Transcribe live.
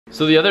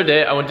So the other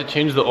day I went to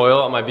change the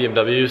oil on my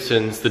BMW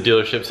since the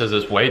dealership says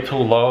it's way too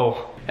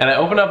low. And I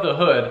opened up the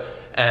hood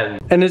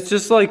and it's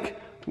just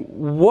like,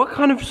 what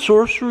kind of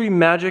sorcery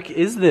magic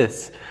is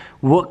this?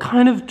 What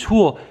kind of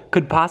tool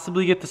could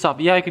possibly get this off?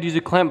 Yeah, I could use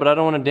a clamp, but I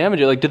don't want to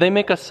damage it. Like, did they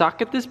make a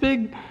socket this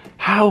big?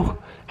 How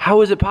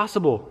is it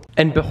possible?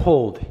 And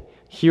behold,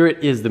 here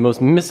it is, the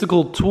most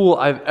mystical tool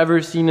I've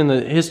ever seen in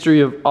the history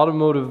of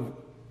automotive.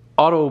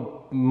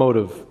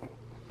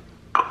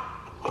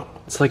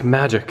 It's like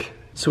magic.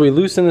 So we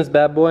loosen this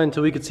bad boy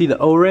until we could see the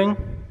O-ring.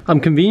 I'm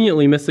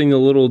conveniently missing the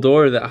little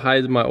door that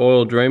hides my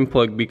oil drain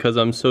plug because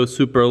I'm so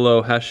super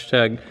low.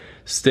 Hashtag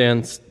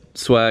stance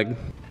swag.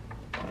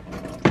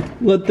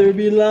 Let there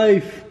be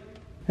life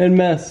and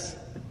mess.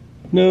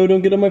 No,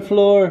 don't get on my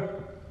floor.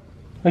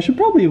 I should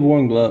probably have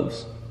worn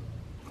gloves.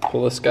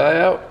 Pull this guy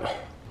out.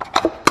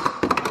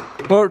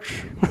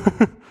 Ouch.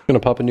 Gonna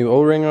pop a new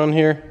O-ring on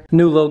here.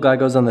 New little guy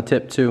goes on the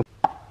tip too.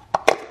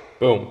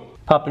 Boom.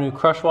 Pop a new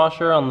crush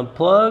washer on the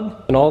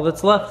plug. And all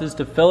that's left is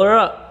to fill her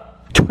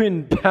up.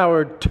 Twin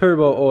powered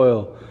turbo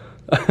oil.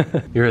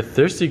 You're a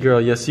thirsty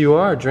girl, yes you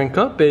are. Drink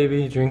up,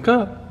 baby, drink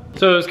up.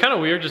 So it was kind of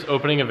weird just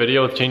opening a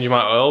video with changing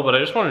my oil, but I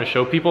just wanted to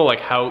show people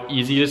like how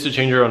easy it is to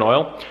change your own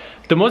oil.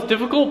 The most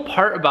difficult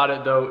part about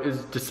it though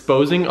is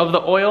disposing of the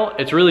oil.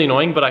 It's really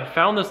annoying, but I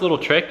found this little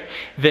trick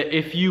that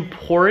if you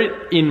pour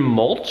it in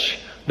mulch,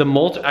 the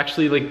mulch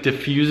actually like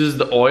diffuses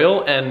the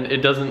oil and it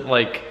doesn't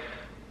like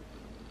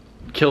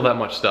kill that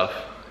much stuff.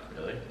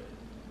 Really?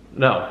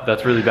 No,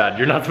 that's really bad.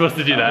 You're not supposed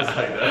to do that.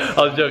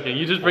 I was joking.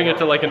 You just bring it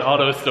to like an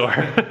auto store.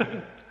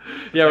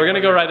 Yeah, we're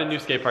gonna go ride a new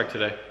skate park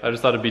today. I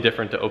just thought it'd be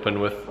different to open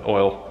with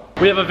oil.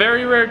 We have a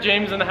very rare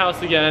James in the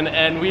house again,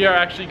 and we are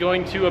actually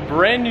going to a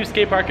brand new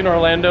skate park in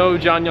Orlando,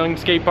 John Young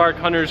Skatepark,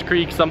 Hunters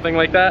Creek, something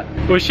like that.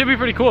 Which should be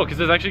pretty cool, because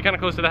it's actually kind of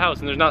close to the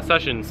house and there's not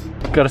sessions.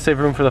 Gotta save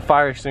room for the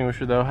fire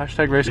extinguisher though.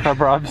 Hashtag race car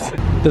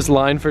probs. This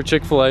line for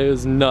Chick-fil-A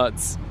is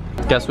nuts.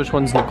 Guess which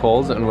one's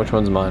Nicole's and which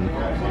one's mine.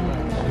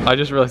 I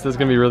just realized this is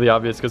gonna be really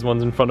obvious because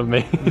one's in front of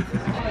me.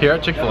 Here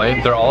at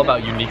Chick-fil-A, they're all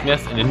about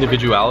uniqueness and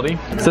individuality.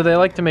 So they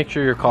like to make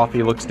sure your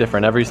coffee looks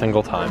different every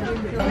single time.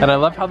 And I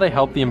love how they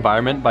help the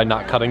environment by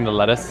not cutting the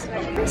lettuce.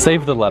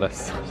 Save the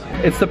lettuce.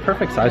 It's the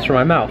perfect size for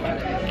my mouth.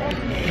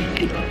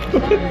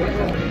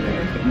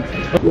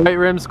 White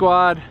rim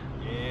squad.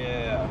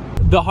 Yeah.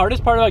 The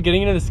hardest part about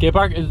getting into the skate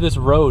park is this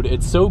road.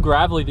 It's so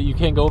gravelly that you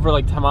can't go over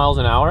like 10 miles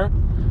an hour.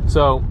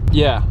 So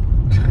yeah.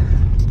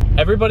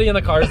 Everybody in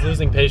the car is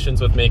losing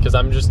patience with me because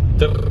I'm just...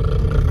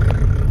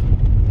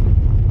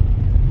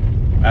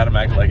 Adam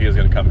acted like he was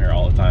gonna come here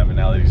all the time, and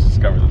now that he's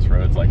discovered this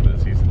road's like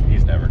this,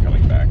 he's never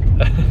coming back.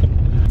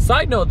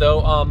 Side note though,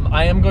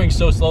 I am going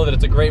so slow that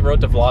it's a great road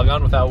to vlog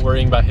on without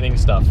worrying about hitting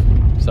stuff.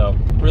 So,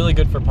 really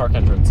good for park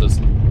entrances.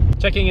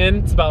 Checking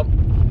in, it's about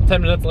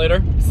 10 minutes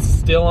later,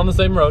 still on the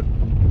same road.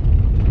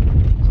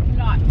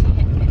 Not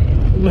 10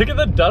 minutes. Look at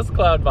the dust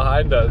cloud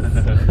behind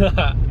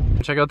us.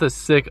 Check out this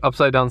sick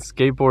upside down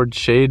skateboard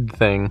shade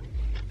thing.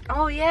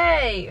 Oh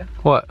yay!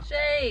 What?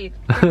 Shade!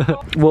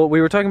 Well, we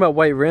were talking about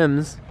white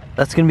rims.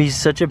 That's gonna be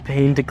such a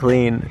pain to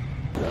clean.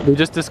 We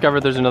just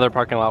discovered there's another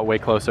parking lot way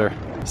closer.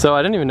 So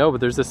I didn't even know,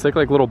 but there's this sick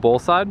like little bowl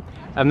side,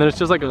 and then it's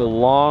just like a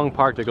long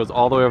park that goes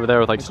all the way over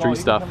there with like street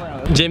stuff.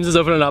 James is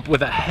opening up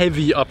with a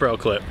heavy up rail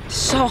clip.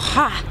 So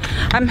hot.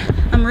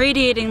 I'm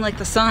radiating like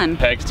the sun.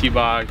 Pegs,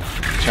 T-bog,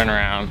 turn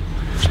around,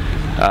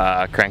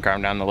 crank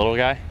arm down the little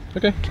guy.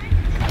 Okay.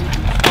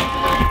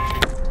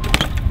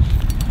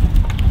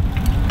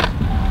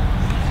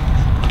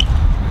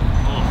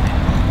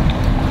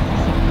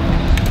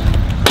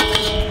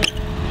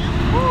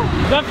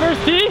 That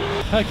first tee?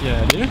 Heck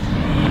yeah, dude.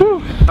 Whew. All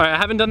right, I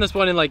haven't done this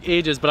one in like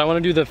ages, but I want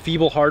to do the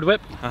feeble hard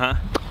whip. Uh-huh.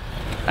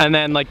 And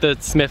then like the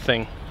Smith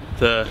thing.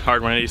 The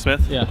hard 180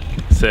 Smith? Yeah.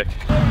 Sick.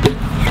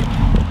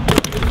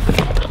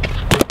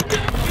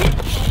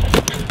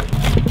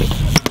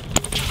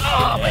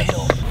 Oh, my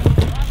heel.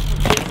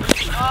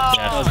 Oh.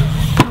 Yes.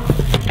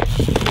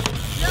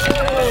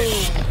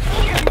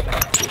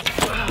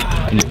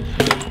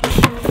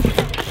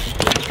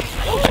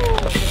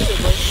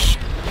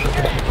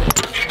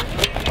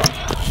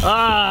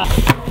 Ah!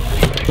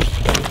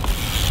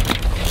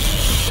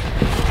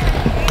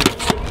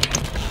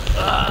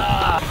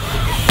 Ah!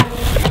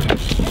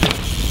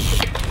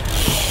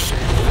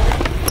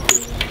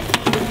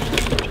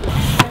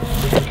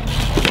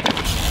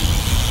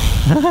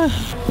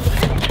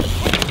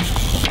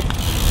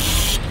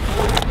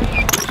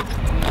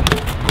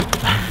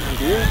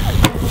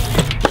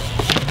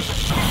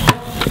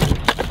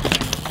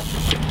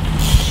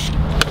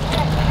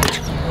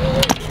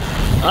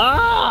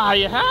 Ah,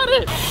 you had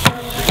it!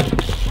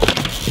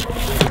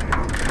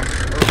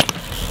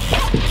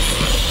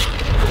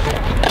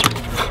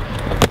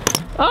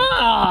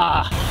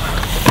 Ah!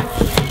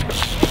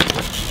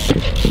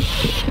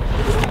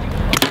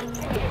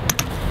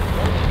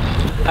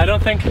 I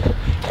don't think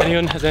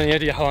anyone has any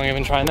idea how long I've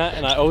been trying that,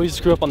 and I always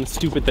screw up on the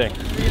stupid thing.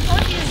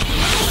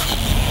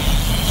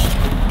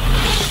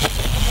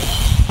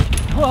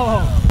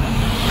 Whoa!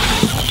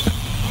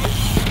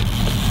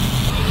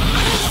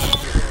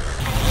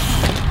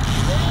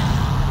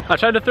 I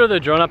tried to throw the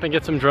drone up and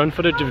get some drone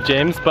footage of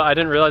James, but I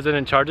didn't realize I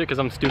didn't charge it because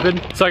I'm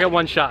stupid. So I got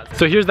one shot.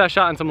 So here's that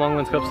shot and some long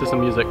lens clips to some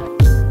music.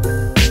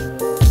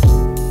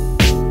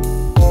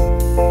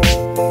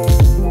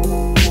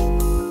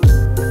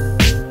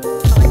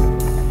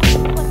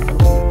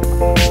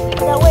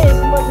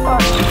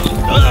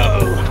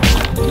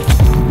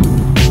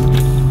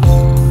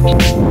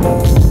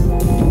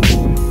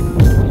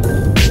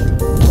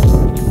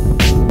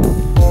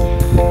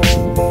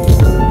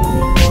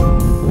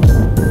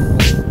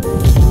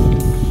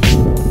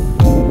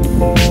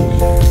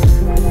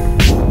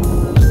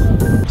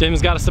 James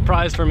got a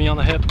surprise for me on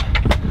the hip.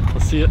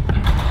 Let's see it.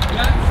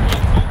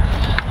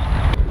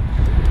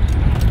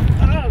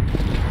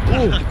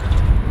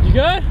 Oh. You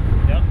good?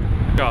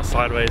 Yep. Go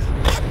sideways.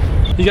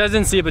 You guys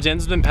didn't see it, but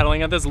James has been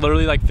pedaling at this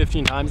literally like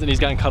 15 times and he's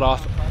gotten cut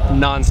off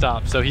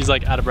non-stop. So he's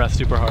like out of breath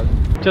super hard.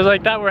 Just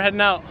like that, we're heading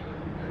out.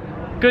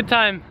 Good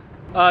time.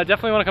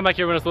 Definitely want to come back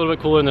here when it's a little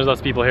bit cooler and there's less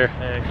people here.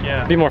 Heck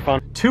yeah. Be more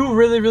fun. Two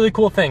really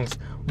cool things.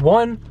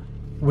 One,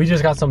 we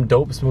just got some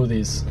dope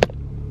smoothies.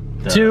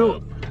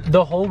 Two,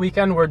 the whole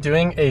weekend we're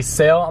doing a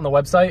sale on the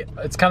website.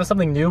 It's kind of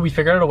something new. We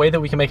figured out a way that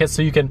we can make it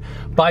so you can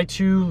buy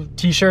 2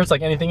 t-shirts,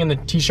 like anything in the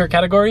t-shirt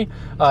category.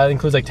 It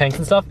includes like tanks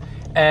and stuff.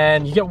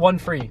 And you get 1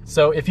 free.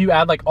 So if you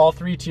add like all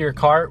 3 to your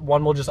cart,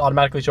 1 will just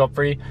automatically show up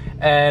free.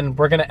 And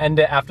we're gonna end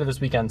it after this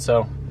weekend.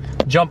 So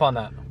jump on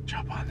that.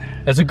 Jump on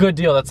that. It's a good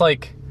deal. That's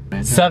like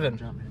 $7.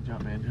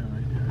 Jump, man.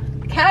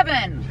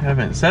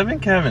 Kevin. 7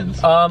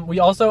 Kevins. We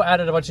also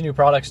added a bunch of new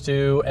products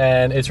too,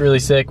 and it's really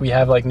sick. We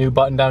have like new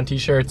button-down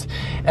t-shirts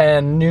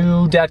and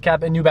new dad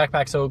cap and new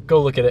backpacks. So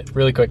go look at it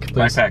really quick,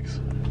 please. Backpacks.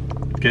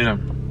 Get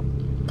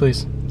them.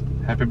 Please.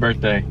 Happy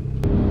birthday.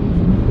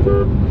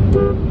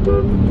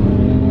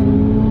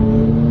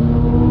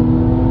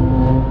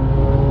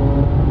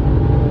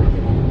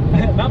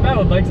 Not bad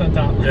with bikes on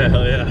top. Yeah,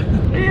 hell yeah.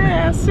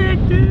 Yeah, sick,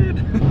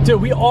 dude.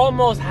 Dude, we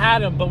almost had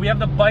them, but we have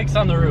the bikes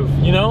on the roof,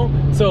 you know?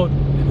 So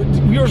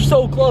we were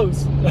so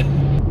close.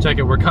 Check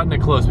it, we're cutting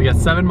it close. We got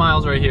 7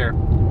 miles right here.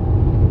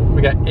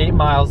 We got 8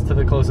 miles to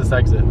the closest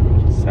exit.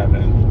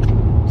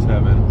 7.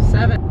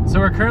 So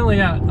we're currently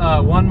at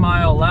 1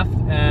 mile left,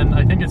 and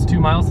I think it's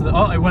 2 miles to the,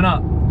 oh, it went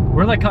up.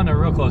 We're like cutting it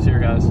real close here,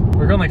 guys.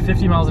 We're going like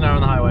 50 miles an hour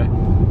on the highway.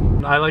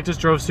 I like just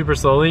drove super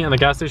slowly, and the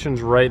gas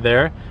station's right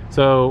there.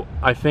 So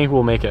I think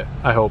we'll make it,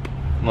 I hope.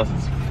 Unless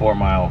it's a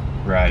 4-mile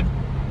ride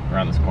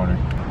around this corner.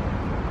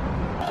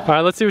 All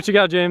right, let's see what you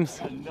got, James.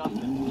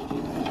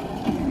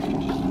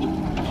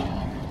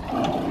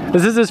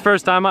 This is his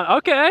first time on,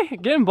 okay,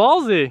 getting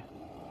ballsy.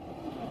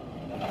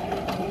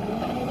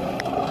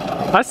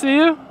 I see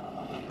you.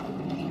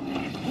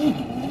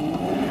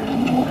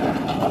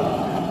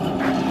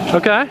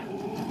 Okay.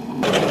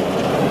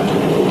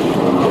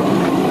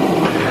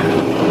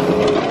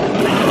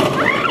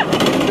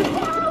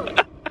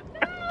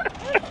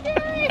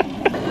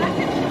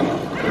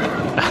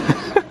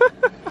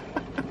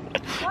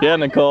 Yeah,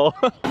 Nicole.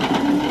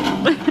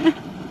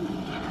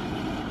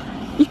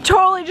 You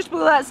totally just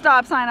blew that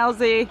stop sign,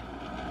 LZ.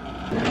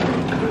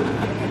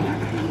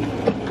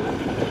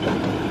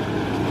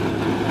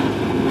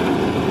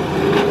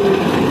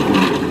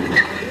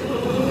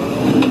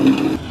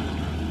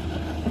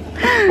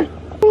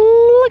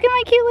 Look at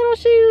my cute little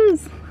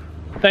shoes.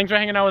 Thanks for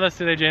hanging out with us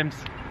today, James.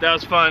 That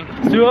was fun.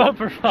 Let's do it up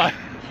for 5.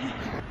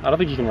 I don't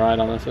think you can ride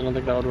on this. I don't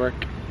think that would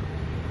work.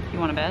 You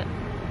want to bet?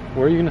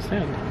 Where are you gonna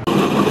stand?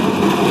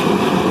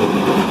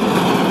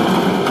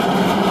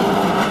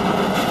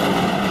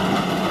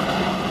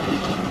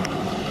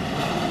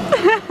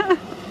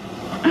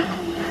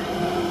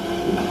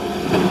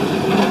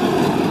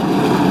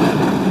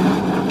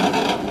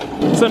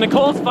 So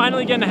Nicole's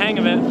finally getting the hang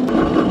of it.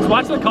 Let's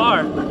watch the car.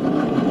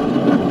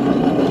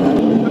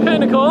 Okay,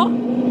 Nicole.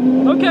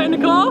 Okay,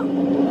 Nicole.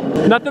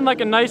 Nothing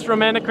like a nice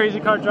romantic crazy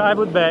car drive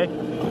with Bae.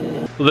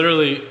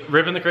 Literally,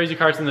 ripping the crazy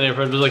carts in the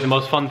neighborhood was like the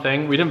most fun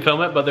thing. We didn't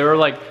film it, but there were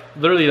like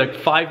literally like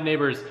 5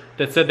 neighbors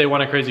that said they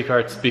wanted crazy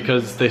carts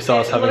because they saw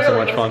us having so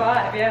much fun.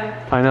 5,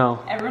 yeah. I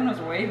know. Everyone was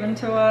waving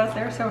to us.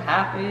 They were so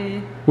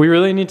happy. We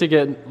really need to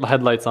get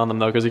headlights on them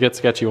though, because it gets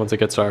sketchy once it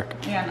gets dark.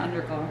 Yeah, an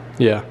underglow.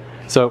 Yeah.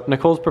 So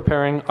Nicole's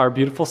preparing our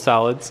beautiful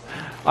salads.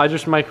 I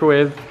just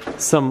microwaved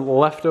some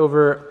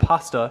leftover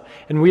pasta,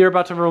 and we are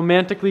about to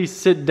romantically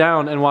sit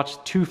down and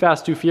watch Too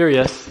Fast, Too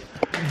Furious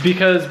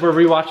because we're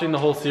rewatching the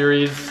whole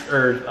series,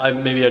 or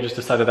maybe I just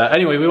decided that.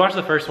 Anyway, we watched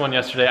the first one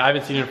yesterday. I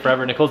haven't seen it in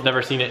forever. Nicole's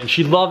never seen it, and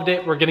she loved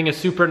it. We're getting a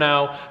super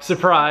now.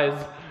 Surprise.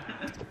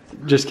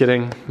 Just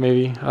kidding,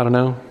 maybe. I don't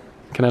know.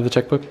 Can I have the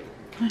checkbook?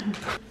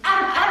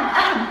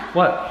 Adam.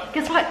 What?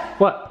 Guess what?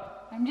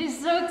 What? I'm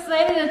just so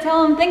excited to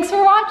tell them thanks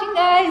for watching,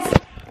 guys.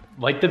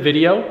 Like the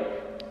video,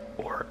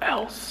 or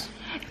else.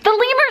 The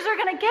lemurs are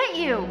gonna get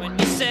you. When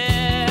you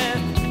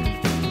said